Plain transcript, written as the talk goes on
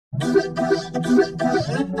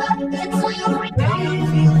I'm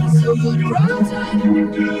feeling so good, prototype.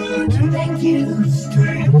 Good, thank you.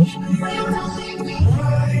 Strange, don't leave me.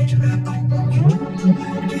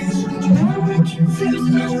 There's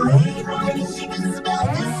no way I can see this about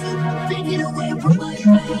this. Take it away from my face.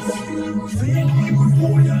 You think we were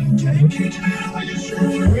born and take it. I assure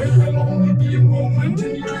you it'll only be a moment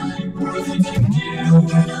and you're worth it. Yeah,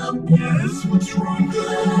 open up. Yes, what's wrong?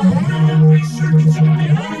 Every circuit's in the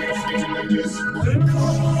eyes like this. Let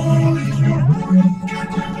call it your boring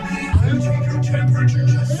CATNAP. I'll take your temperature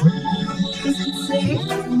just is it safe?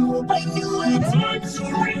 I knew it. I'm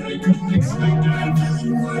sorry, I couldn't expect that. I'm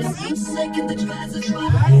feeling worse each second that passes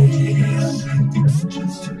by. Yes, it's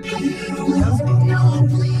just a pill. No,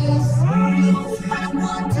 please. I don't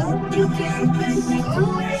want to. You can't make me do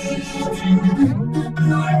it.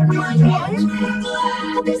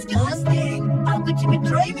 What? Disgusting. How could you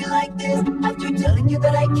betray me like this? After telling you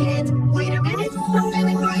that I can't. Wait a minute, I'm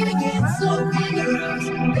feeling great again. So generous.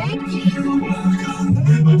 Thank you.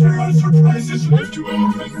 But there are surprises left to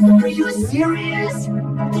open. Are you serious?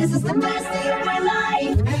 This is the best day of my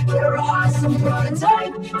life. You're awesome,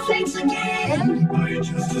 prototype. Thanks again. I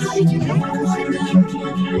just how did you know I wanted them?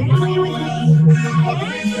 Play with me.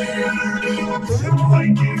 Accept my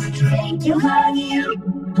gift. Thank you, Huggy.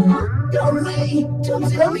 Don't worry, don't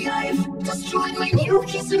tell me I've destroyed my new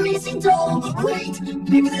He's Amazing doll. Wait,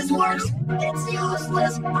 maybe this works. It's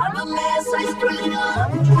useless. I'm a mess. I screwed it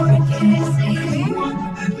up. What can I say?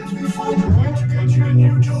 Let me find a way to get you a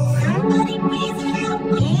new toy. Somebody please help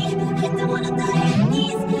me. I don't want to die in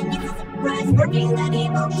these. It's a surprise for being that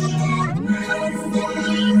able to death.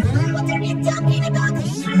 What are you talking about?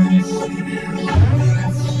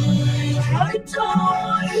 I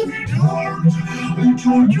died. I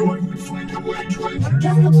told you I would find a way to enter.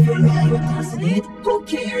 That looks familiar, doesn't it? Who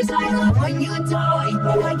cares? I love when you die.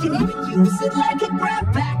 I can even use it like a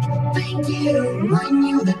grab pack. Thank you. I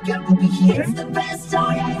knew that God would be here. It's the best toy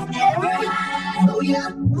I've ever had. Oh yeah,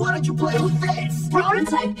 why don't you play with this?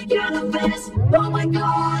 Prototype, you're the best. Oh my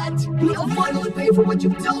god, you'll finally pay for what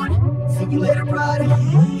you've done. See you later, brother.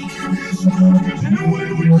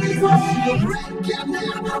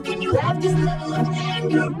 How can you have this level of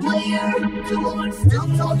anger, player? Come on, stop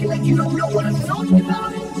talking like you don't know what I'm talking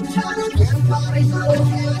about. Turn again, bodies on the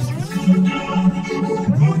head.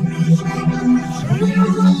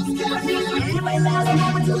 In my last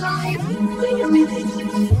moment alive. Wait a minute.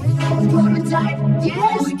 Prototype,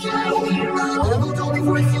 yes, my hero. Level told me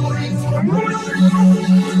for a series.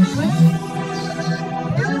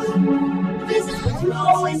 This is what you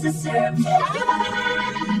always deserve.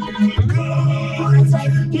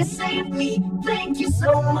 Prototype, you saved me. Thank you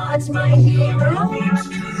so much, my hero.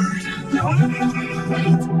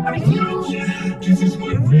 Wait, are you? This is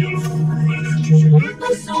my real form.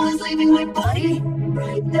 My soul is leaving my body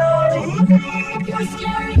right now. You're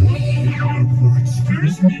scaring me. Your word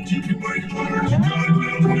scares me deep in my heart.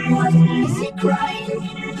 What? Is he crying?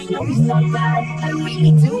 No, he's not bad. I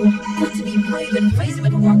really do. Got to be brave and face him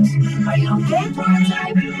at once. Are you okay,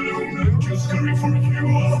 Prototype? I'm just sorry for you.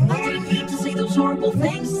 I didn't mean to say those horrible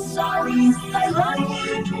things. Sorry. I love you.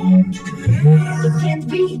 I don't care. It can't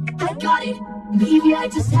be. I got it. Maybe I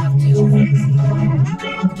just have to.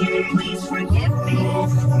 Can you please forgive me?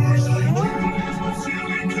 Of course I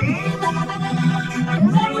do. I'm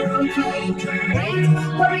never okay. Wait,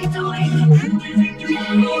 what are you doing? Yeah, I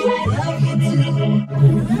love you too.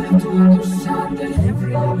 You have to understand that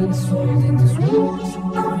every human soul in this world is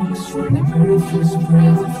promised from the very first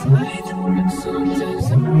breath of light. And sometimes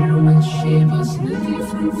every human shape us in a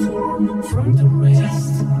different form from the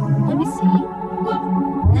rest. Let me see. What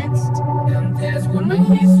next? And that's when my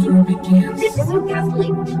history begins. This is so ghastly.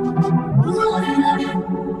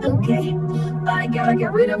 Okay, I gotta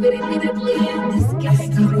get rid of it immediately. This guy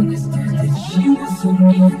didn't understand that she was so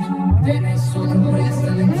mean. Then I saw the rest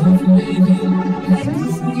of the tough lady. Like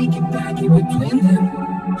this naked back in between them.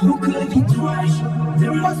 Who could have been trash?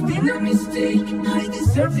 There must be no mistake. I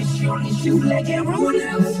deserve the shiny shoe like everyone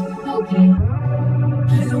else. Okay.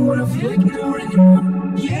 I don't wanna feel ignored anymore.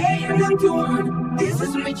 Yeah, I'm not the one. This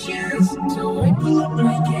is my chance. So I pull up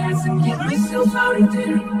my gas and get myself out of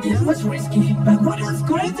there. It was risky, but what else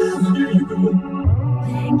could I do? There you go.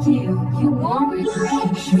 Thank you. You want me?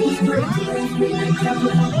 She was great to raise me like that,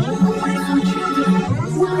 but away from children.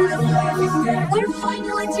 What a life is that? We're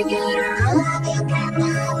finally together. I love you, Grandma.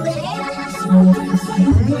 Sometimes I'm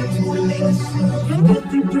going to remain and get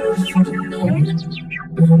prepared for the known.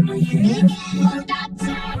 On my head.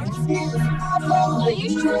 Are you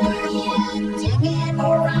sure? Yeah, dig it,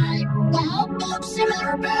 alright. Well,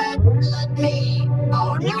 similar, but let me.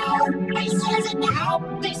 Oh no, I says it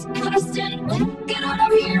Help this constant. Get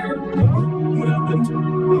out of here. What happened?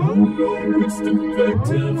 Oh no, it's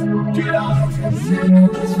defective. Get out! I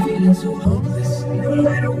was feeling so hopeless. No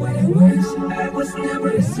matter what it was never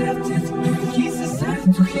accepted. He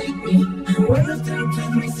decided to hate me. One of them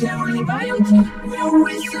took me severely violently. No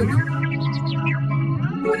reason.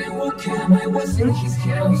 When I woke up, I was in his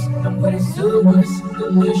house, and what I saw was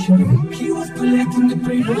delusional. He was collecting the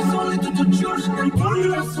papers only to torture and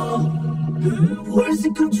torture us all. Where's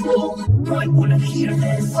the control? I wanna hear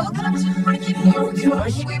this. Welcome to Breaking Oh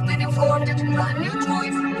gosh. We've been informed that a brand new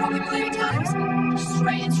toy from Playtime.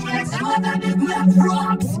 Strange tracks That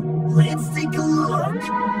rocks! Let's take a look!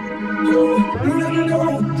 No,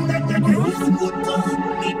 that is what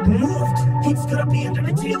it moved! It's gotta be under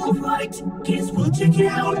the table, right? Guess we'll check it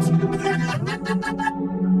out!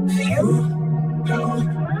 Phew!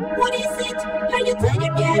 What is it? Are you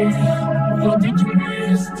tired yet? What did you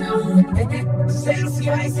miss? Thanks,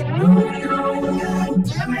 guys! Oh no! God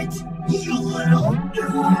damn it! You little...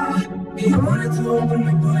 He wanted to open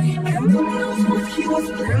my body, and God knows what he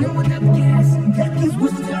was planning with that gas. That gas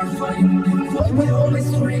was terrifying, and fought with all my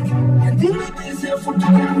strength. And did my best effort to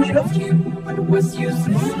get rid of him, but it was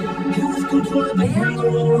useless. He was controlled by anger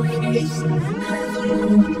or hate. I don't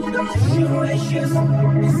know, I'm not sure I just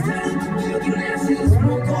started puking acid,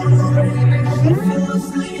 smoke all over him, and he fell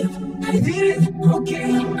asleep. I did it,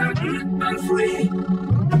 okay, I'm free.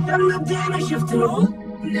 I'm not damaged after all.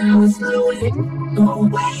 Now it's slowly. Oh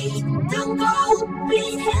wait, don't go!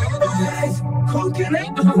 Please help us! Guys, how can I?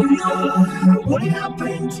 Oh no! What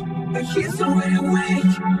happened? He's already awake!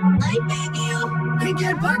 I beg you!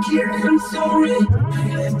 Get back here! I'm sorry!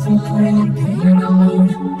 I left him lying in pain and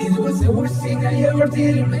alone. It was the worst thing I ever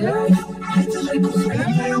did in my life. I thought I could spend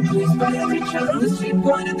a little place by every child on the street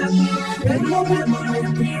pointed at me. And no matter my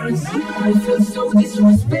appearance, I felt so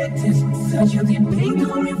disrespected. Such a deep pain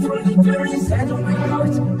coming from the very inside of my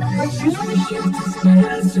heart. I usually shoot this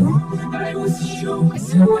man, so I was sure.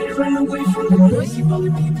 So I ran away from the noisy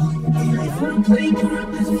bully people. I found a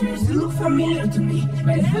playground that feels to look familiar to me.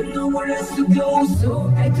 I had nowhere else to go,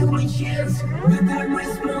 so I took my chance. But that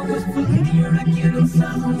red smoke was pulling the air again and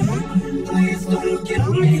suddenly, please don't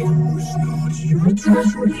kill me. It's not your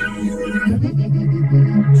treasure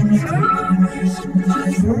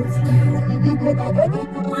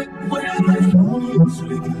Where am I?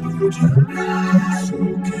 Sleeping beauty. It's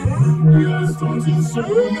okay. Yes, that is so.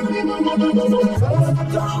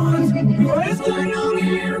 Don't! What is going on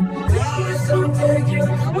here? Tell me something. You're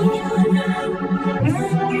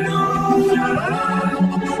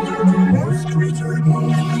the worst creature in all.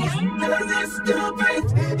 That is stupid!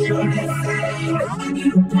 You're insane!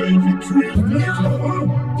 You play the trick.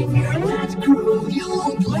 No! If you're that cruel, you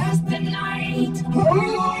won't last the night!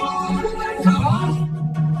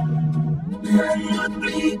 Not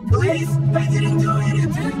me, please! I didn't do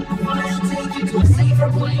anything! I'll take you to a safer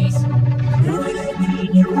place! Really?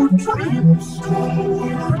 Your dreams,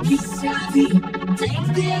 coward. He's savvy! Take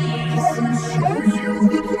this!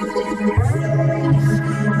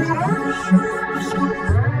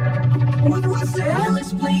 What was that? I'll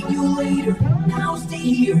explain you later. Now stay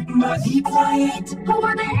here, but be quiet.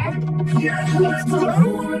 Over there. Here, let's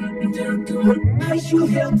go. They're gone. I should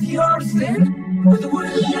help yours then. But what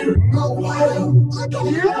is there? Oh wow! Look at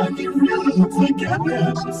Yeah, him! you really look like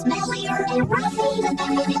CATNAP. Smellier and roughy.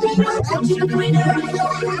 Welcome to the winner.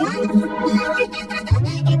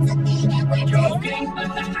 It's okay, we're Joking?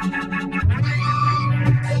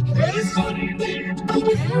 It's funny indeed.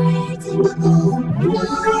 Oh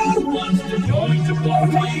Who wants to join the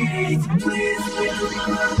party? Wait, please, wait.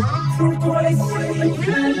 For Christ's sake,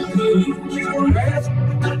 you're mad.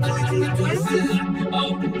 I'm totally twisted.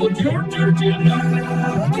 But you're dirty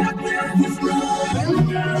enough. CATNAP is wrong.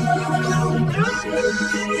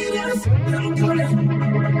 Yes, I'm gonna.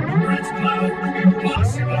 That's not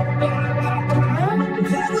impossible.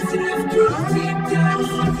 That was enough proof deep down.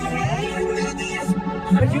 Hey, I'm idiot.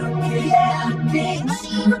 Are you okay? Yeah, thanks.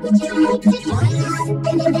 Would you like to join us?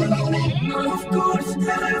 Of course,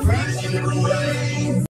 I'm afraid you will.